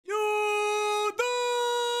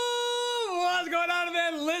going on,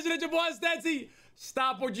 man? Listen, it's your boy Stetsy.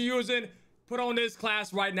 Stop what you're using. Put on this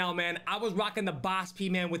class right now, man. I was rocking the Boss P,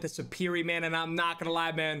 man, with the Superior, man, and I'm not gonna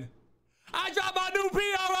lie, man. I dropped my new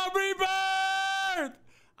PR on Rebirth.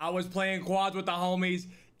 I was playing quads with the homies,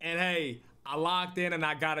 and hey, I locked in and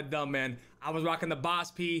I got it done, man. I was rocking the Boss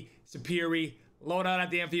P, Superior, Loadout at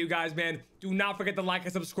the end for you guys, man. Do not forget to like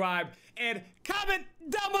and subscribe and comment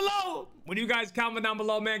down below. When you guys comment down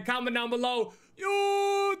below, man, comment down below,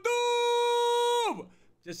 YouTube.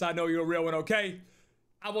 Just so I know you're a real one, okay?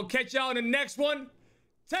 I will catch y'all in the next one.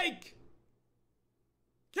 Take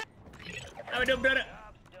care. How we doing, brother?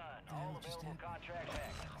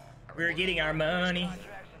 We're getting our money.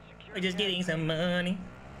 We're just getting some money.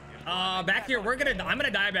 Back here, I'm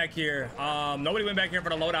gonna die back here. Nobody went back here for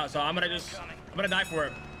the loadout, so I'm gonna die for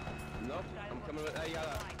it. Nope, I'm coming with, you got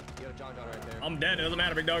a John right there. I'm dead, it doesn't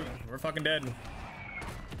matter, big dog. We're fucking dead.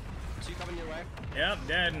 Is he coming your way? Yep,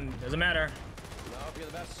 dead, doesn't matter. Nope, you're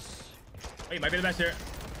the best. Wait, might be the best here.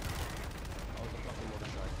 Oh, it's a fucking mortar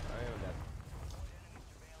strike. I am dead.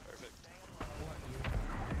 Perfect.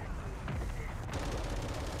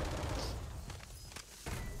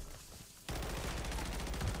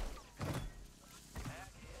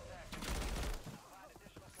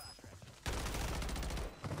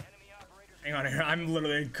 Hang on here,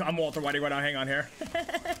 I'm Walter Whiting right now, hang on here.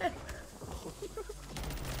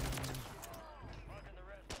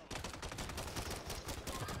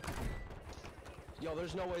 Yo,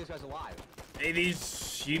 there's no way this guy's alive. Hey,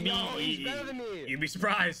 he's better than me. You'd be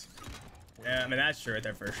surprised. Yeah, I mean, that's true right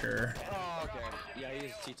there for sure. Oh, okay. Yeah,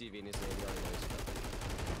 he's TTV and he's the other ways.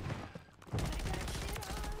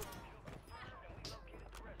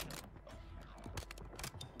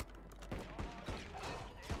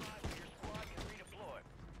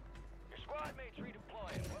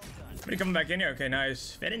 Somebody coming back in here? Okay,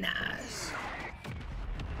 nice. Very nice.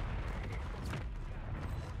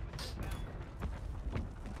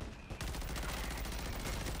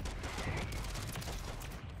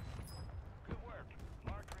 Good work.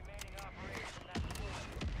 Mark remaining operation.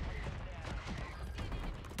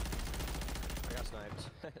 I got sniped.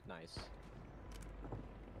 Nice.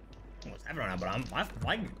 What's happening now, but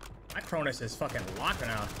my Cronus is fucking locked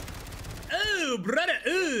now. Ooh, brother,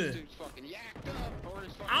 ooh. Dude's fucking yacked up.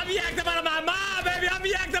 I'm yacked up out of my mind, baby. I'm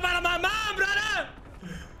yacked up out of my mind, brother.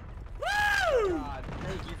 Woo! God,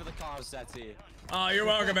 thank you for the cause, Stetsy. Oh, you're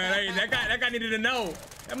welcome, man. Hey, that guy needed to know.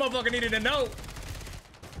 That motherfucker needed to know.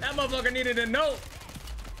 That motherfucker needed to know.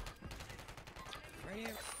 Right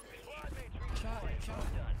here. Shot.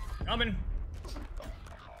 Coming.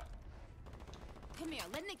 Come here,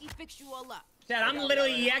 let Nikki fix you all up. Dad, I'm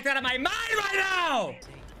literally yacked out of my mind right now.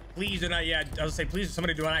 Please do not, yeah, I was say, please,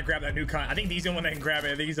 somebody do not grab that new con. I think he's the one that can grab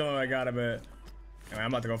it. I think he's the one that got it, but anyway, I'm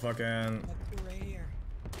about to go fucking. Right here.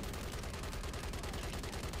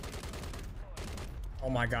 Oh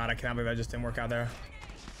my god, I cannot believe that just didn't work out there.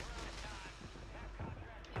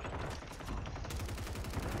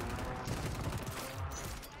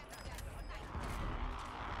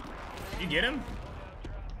 You get him?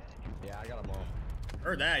 Yeah, I got them all.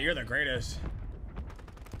 Heard that, you're the greatest.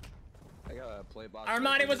 I got a play box.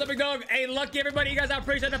 Armani, what's up, big dog? Hey, lucky everybody. You guys, I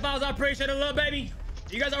appreciate the files. I appreciate it, little baby.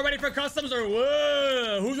 You guys all ready for customs or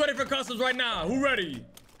whoa? Who's ready for customs right now? Who ready?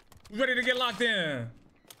 Who's ready to get locked in?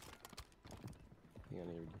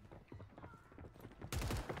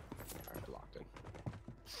 Alright, locked in.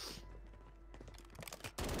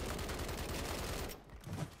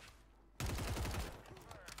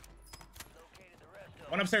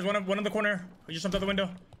 One upstairs, one in the corner. We just jumped out the window.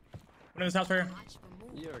 One in this house right here.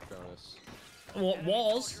 You're a Cronus.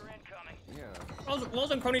 Walls. Yeah.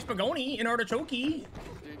 Walls and crony spagoni in artichoke. I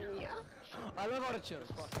love artichokes.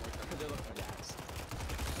 Fuck. They look like ass.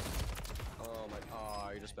 Oh my. Oh,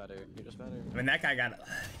 you're just better. You're just better. I mean, that guy got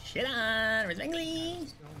shit on. Where's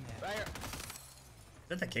English? Right here. Is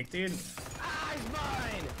that the kick, dude? Ah, he's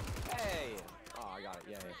mine. Hey. Oh, I got it.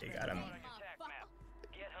 Yay. You got him.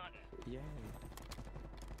 Yay.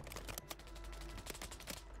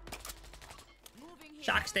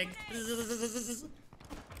 Shock stick. Custom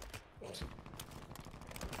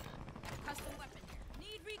weapon here.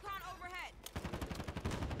 Need recon overhead.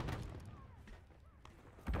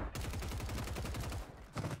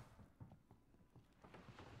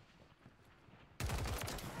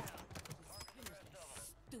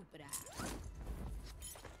 Stupid ass.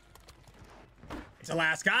 It's the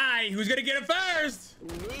last guy. Who's gonna get it first?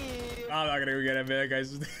 Me. I'm not gonna go get it, man,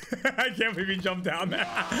 guys. I can't believe he jumped down there.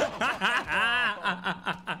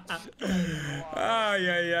 Oh,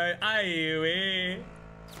 yeah. Aye,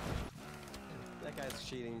 That guy's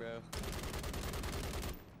cheating, bro.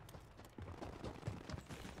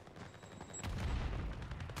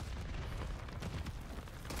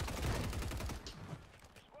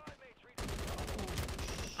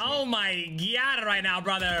 Oh my god, right now,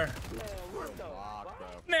 brother. Fuck, bro.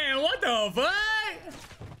 Man, what the fuck?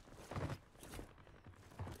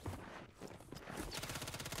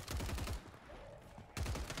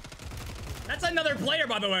 That's another player,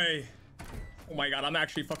 by the way. Oh my god, I'm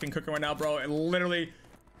actually fucking cooking right now, bro. It literally.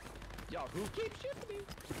 Yo, who keeps shooting me?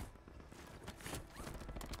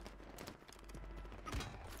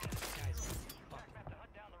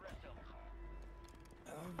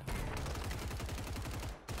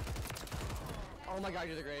 Oh my god,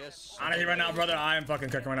 you're the greatest. Honestly, right now, brother, I am fucking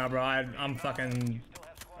cooking right now, bro. I'm fucking.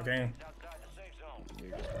 Okay.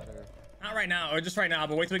 You're just better. Not right now, or just right now,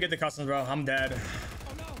 but wait till we get the customs, bro. I'm dead.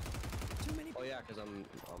 Oh no! Too many. Oh yeah, because I'm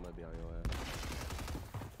gonna be on your way.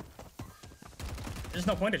 There's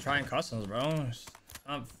no point to trying customs, bro.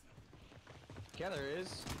 Yeah, there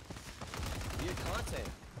is. We need content.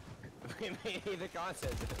 We need the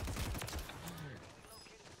content.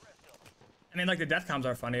 I mean, like, the death comms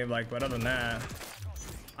are funny, like, but other than that,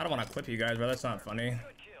 I don't want to clip you guys, bro. That's not funny.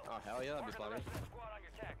 Oh hell yeah, that'd be funny.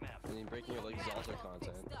 I mean, breaking your legs is also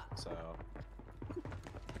content, so.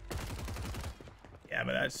 Yeah,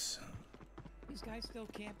 but that's. These guys still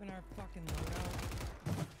camping our fucking loadout.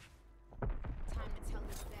 Time to tell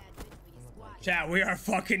this bad bitch where your squad. Chat, we are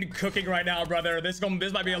fucking cooking right now, brother. This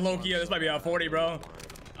might be a low key. This might be a 40, bro.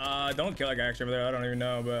 Don't kill that guy actually over there. I don't even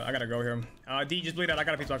know, but I gotta go here. D, just bleed out. I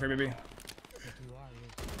got a pizza for you, baby. You are,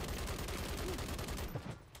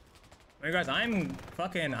 Hey guys, I'm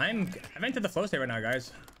entered the flow state right now,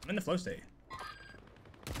 guys. I'm in the flow state.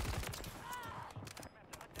 He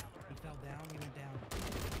fell down, he went down.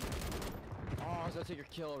 Oh, I was gonna take your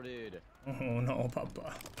kill, dude. Oh no,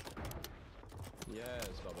 Papa. Yes,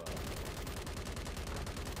 Bubba.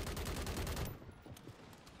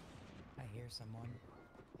 I hear someone.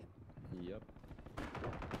 Yep.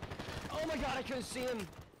 Oh my god, I couldn't see him.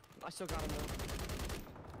 I still got him though.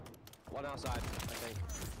 One outside, I think.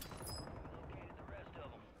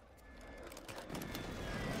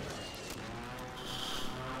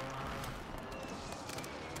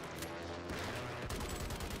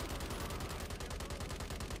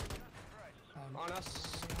 On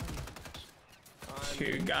us.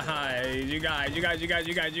 You guys.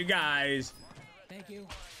 Thank you.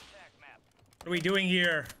 What are we doing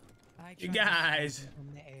here? I You tried to guys. shoot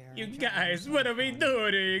from the air. You I tried to guys, shoot what are from we the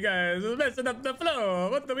doing here, you guys? We're messing up the flow.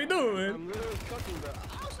 What are we doing? I'm literally cooking, bro.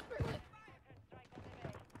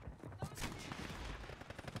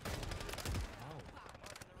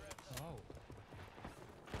 Oh.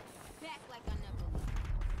 Back like I never left.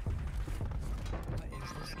 What is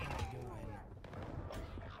this guy doing?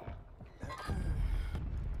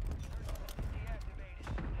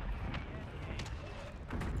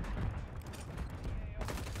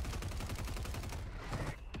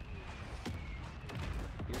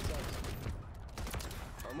 He sucks.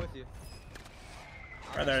 I'm with you.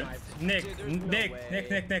 Brother, Nick, Dude, there's no Nick,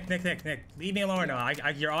 way. Nick. Leave me alone now.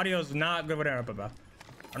 Your audio's not good with there, Papa.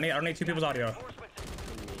 I don't need two people's audio.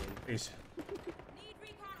 Please. Need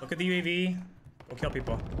recon Look at the UAV. Go kill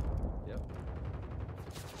people. Yep.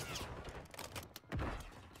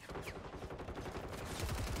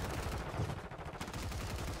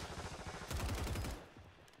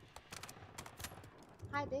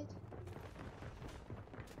 Hi, dude.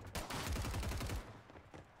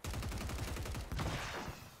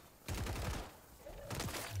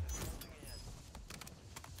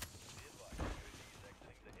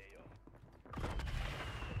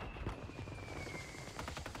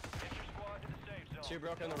 Two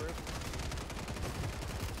broken on the roof.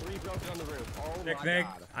 Three broken on the roof. Oh Nick, my Nick.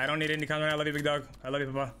 god. I don't need any comment. I love you, big dog. I love you,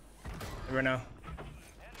 Papa. Right now.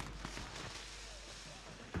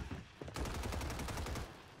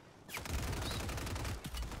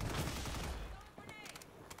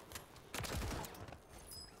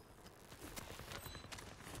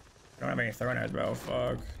 I don't have any throwing knives, bro.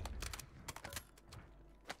 Fuck.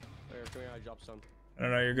 Here, come here, I dropped some. I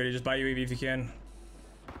don't know. You're good. You just buy UAV if you can.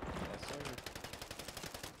 Yes, sir.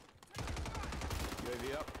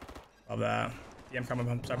 UAV up. Love that. Yeah, I'm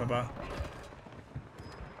coming. Sorry, Papa.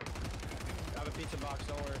 I have a pizza box,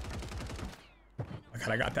 don't worry. Oh God,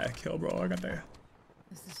 I got that kill, bro. I got that.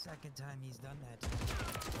 This is the second time he's done that to me.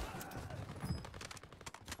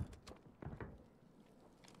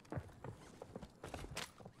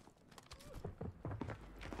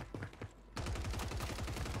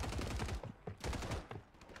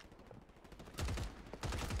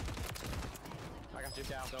 I got you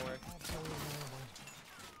down, don't worry. Absolutely horrible.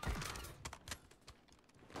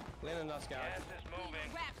 Land on us, guys. Gas is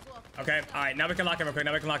moving. wraps off. Okay. All right. Now we can lock in real quick.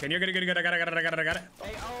 Now we can lock in. You're good. Good. I got it.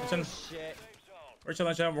 Hey, oh Listen. shit. We're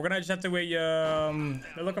chilling, chilling. We're gonna just have to wait. They're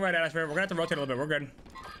looking right at us. We're gonna have to rotate a little bit. We're good.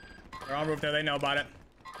 They're on roof there. They know about it.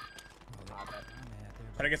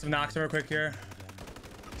 Try to get some knocks real quick here.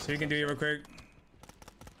 So you can do it real quick.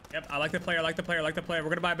 Yep, I like the player. I like the player. I like the player. We're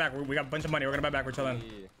gonna buy back. We got a bunch of money. We're gonna buy back. We're chilling.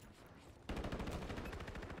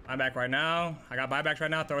 Buy back right now. I got buybacks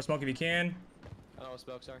right now. Throw a smoke if you can. I don't know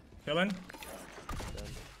smoke, sorry. Chilling.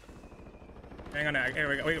 Hang on. Here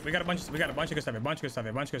we got a bunch. We got a bunch of good stuff. A bunch of good stuff.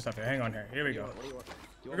 A bunch of good stuff. Here. Hang on here. Here we go.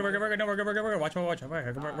 We're good. We're good. No, we're good. We're good. We're good. Watch. We're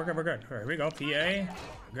good. We're good. Here we go. PA.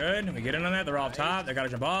 Good. We get in on that. They're all top. They gotta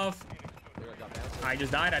jump off. I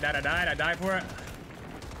just died. I died for it.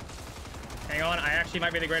 Hang on. I actually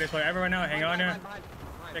might be the greatest player ever right now. Hang on here.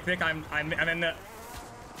 Thick. I'm in the.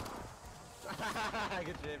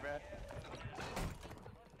 Good shit, bro.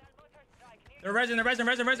 They're resin. Right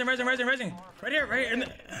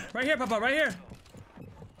here, Papa. Right here.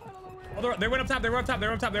 Oh, they went up top. They were up top.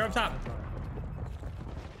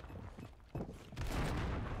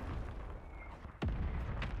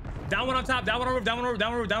 Down one on top. Down one on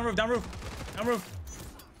roof.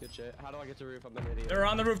 Good shit. How do I get to roof? I'm an idiot. They're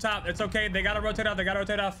on the rooftop. It's okay. They gotta rotate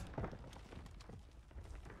off.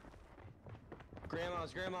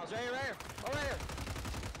 Grandma's. Right here. Oh, right here.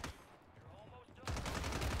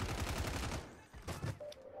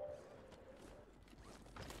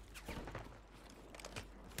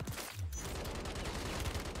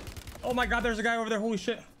 Oh my God, there's a guy over there. Holy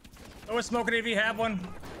shit. Throw a smoke if you have one.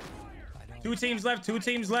 Two teams left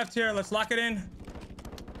here. Let's lock it in.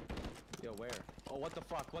 Yo, where? Oh, what the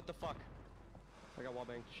fuck? I got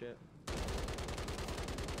wallbang. Shit.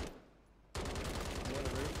 You on the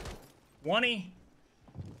roof? 20.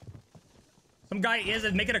 Some guy is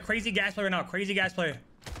making a crazy gas play right now. Crazy gas play. Get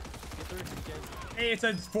through if you can. Hey, it's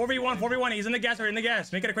a 4v1. He's in the gas.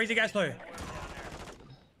 Make it a crazy gas play.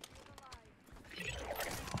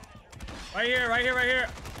 Right here.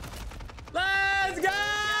 Let's go!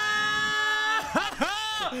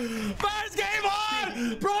 First game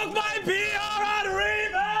on! Broke my PR on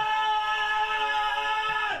Rebirth!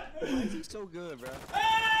 Why is he so good, bro?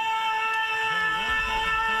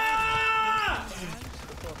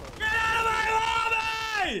 Get out of my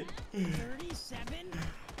lobby! 37?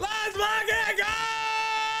 Let's fucking go!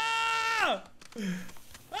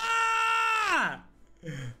 Ah!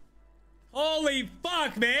 Holy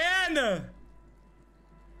fuck, man!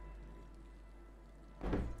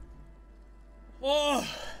 Oh!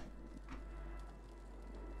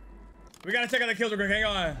 We gotta check out the kills real quick. Hang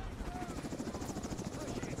on.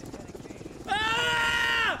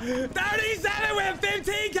 Ah! 37 with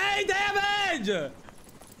 15k damage!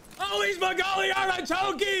 Holy Spagoli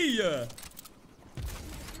Arachonki!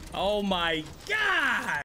 Oh my God!